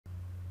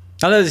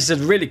Hello, this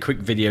is a really quick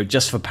video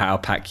just for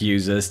PowerPack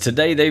users.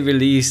 Today they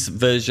release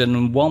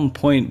version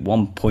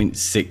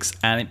 1.1.6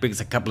 and it brings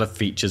a couple of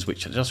features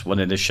which I just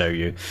wanted to show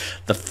you.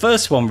 The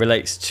first one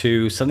relates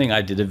to something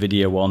I did a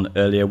video on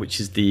earlier, which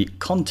is the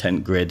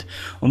content grid.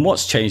 And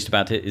what's changed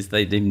about it is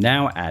they've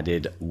now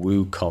added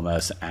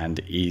WooCommerce and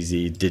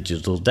easy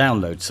digital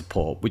download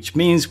support, which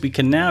means we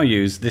can now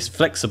use this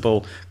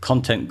flexible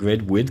content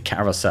grid with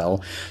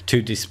carousel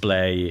to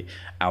display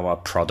our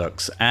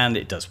products, and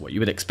it does what you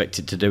would expect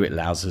it to do. It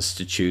allows us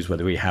to choose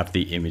whether we have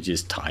the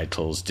images,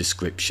 titles,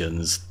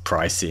 descriptions,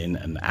 pricing,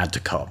 and add to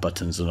cart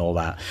buttons and all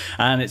that,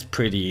 and it's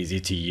pretty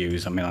easy to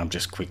use. I mean, I'll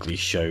just quickly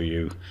show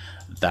you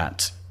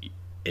that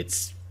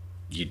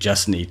you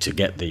just need to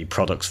get the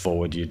products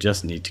forward. You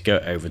just need to go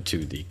over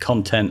to the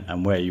content,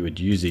 and where you would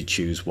usually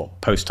choose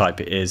what post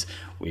type it is,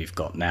 we've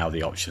got now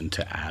the option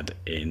to add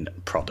in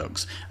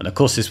products. And of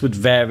course this would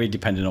vary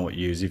depending on what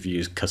you use. If you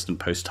use custom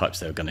post types,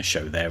 they're going to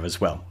show there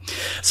as well.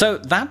 So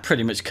that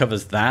pretty much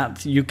covers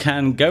that. You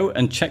can go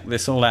and check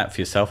this all out for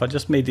yourself. I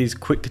just made these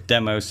quick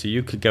demos so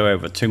you could go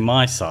over to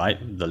my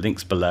site, the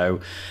link's below,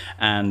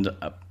 and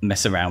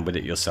mess around with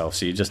it yourself.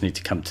 So you just need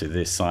to come to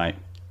this site,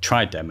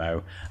 try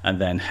demo, and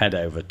then head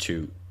over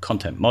to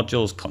content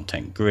modules,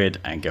 content grid,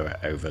 and go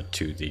over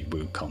to the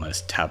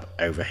WooCommerce tab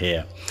over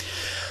here.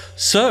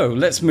 So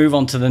let's move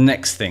on to the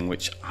next thing,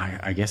 which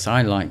I guess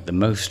I like the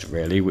most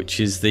really, which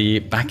is the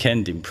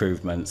backend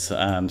improvements.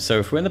 So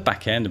if we're in the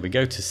backend and we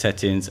go to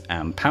settings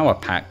and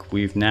PowerPack,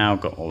 we've now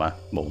got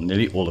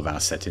nearly all of our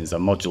settings. Our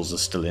modules are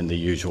still in the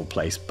usual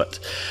place, but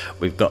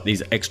we've got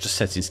these extra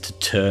settings to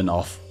turn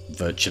off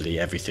virtually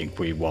everything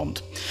we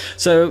want.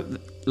 So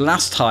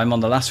last time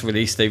on the last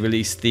release, they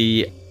released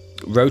the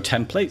row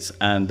templates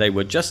and they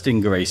were just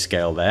in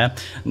grayscale there.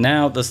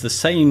 Now there's the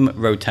same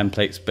row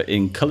templates but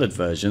in colored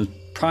versions.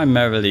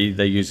 Primarily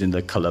they're using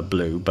the color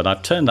blue, but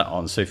I've turned that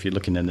on, so if you're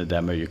looking in the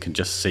demo you can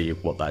just see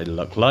what they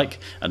look like,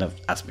 and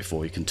as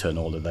before you can turn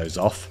all of those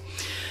off.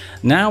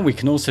 Now we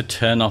can also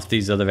turn off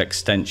these other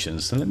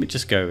extensions, so let me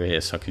just go over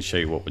here so I can show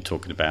you what we're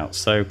talking about.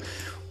 So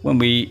when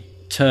we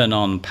turn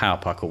on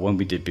PowerPack, or when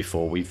we did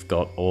before, we've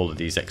got all of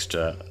these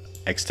extra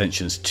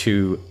extensions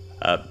to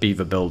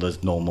Beaver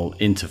Builder's normal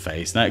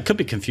interface. Now it could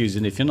be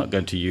confusing if you're not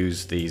going to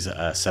use these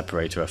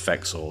separator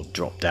effects or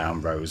drop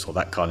down rows or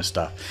that kind of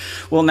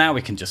stuff. Well, now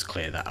we can just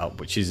clear that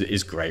up, which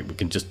is great. We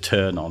can just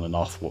turn on and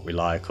off what we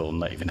like, or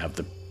not even have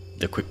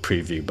the quick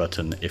preview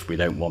button if we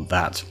don't want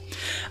that.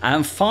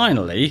 And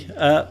finally,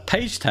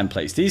 page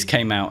templates. These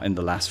came out in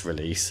the last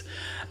release,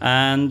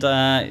 and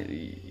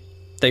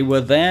they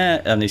were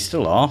there and they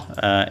still are.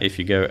 If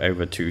you go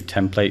over to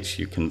templates,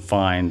 you can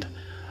find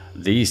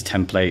these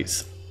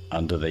templates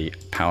under the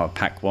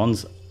PowerPack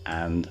ones,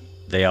 and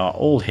they are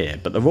all here,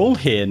 but they're all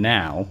here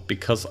now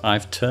because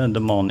I've turned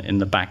them on in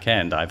the back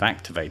end. I've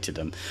activated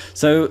them.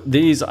 So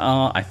these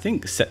are, I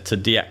think, set to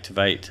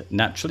deactivate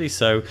naturally,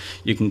 so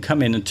you can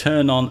come in and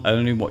turn on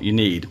only what you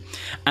need.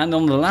 And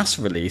on the last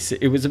release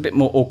it was a bit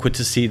more awkward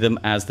to see them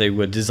as they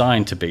were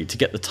designed to be. To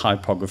get the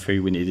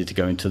typography, we needed to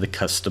go into the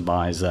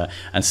customizer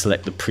and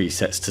select the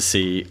presets to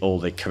see all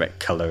the correct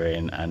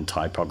coloring and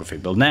typography.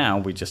 But now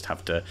we just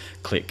have to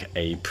click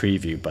a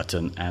preview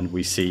button and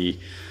we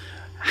see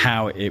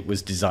how it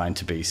was designed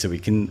to be, so we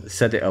can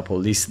set it up or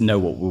at least know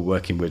what we're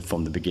working with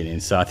from the beginning.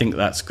 So I think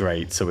that's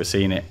great. So we're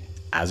seeing it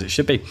as it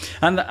should be,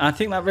 and I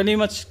think that really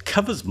much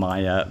covers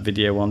my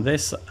video on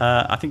this.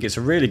 I think it's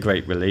a really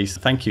great release.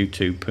 Thank you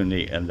to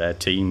Puneet and their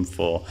team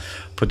for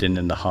putting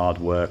in the hard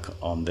work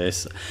on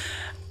this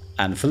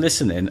and for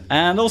listening.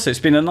 And also it's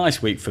been a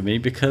nice week for me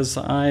because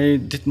I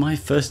did my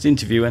first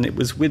interview and it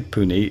was with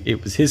Puneet.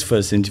 It was his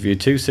first interview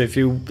too, so if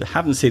you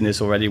haven't seen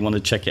this already, want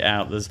to check it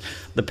out. There's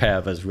the pair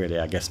of us really,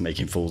 I guess,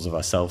 making fools of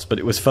ourselves, but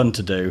it was fun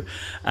to do.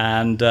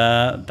 And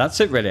that's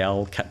it really.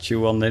 I'll catch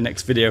you on the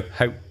next video.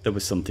 Hope there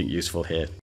was something useful here.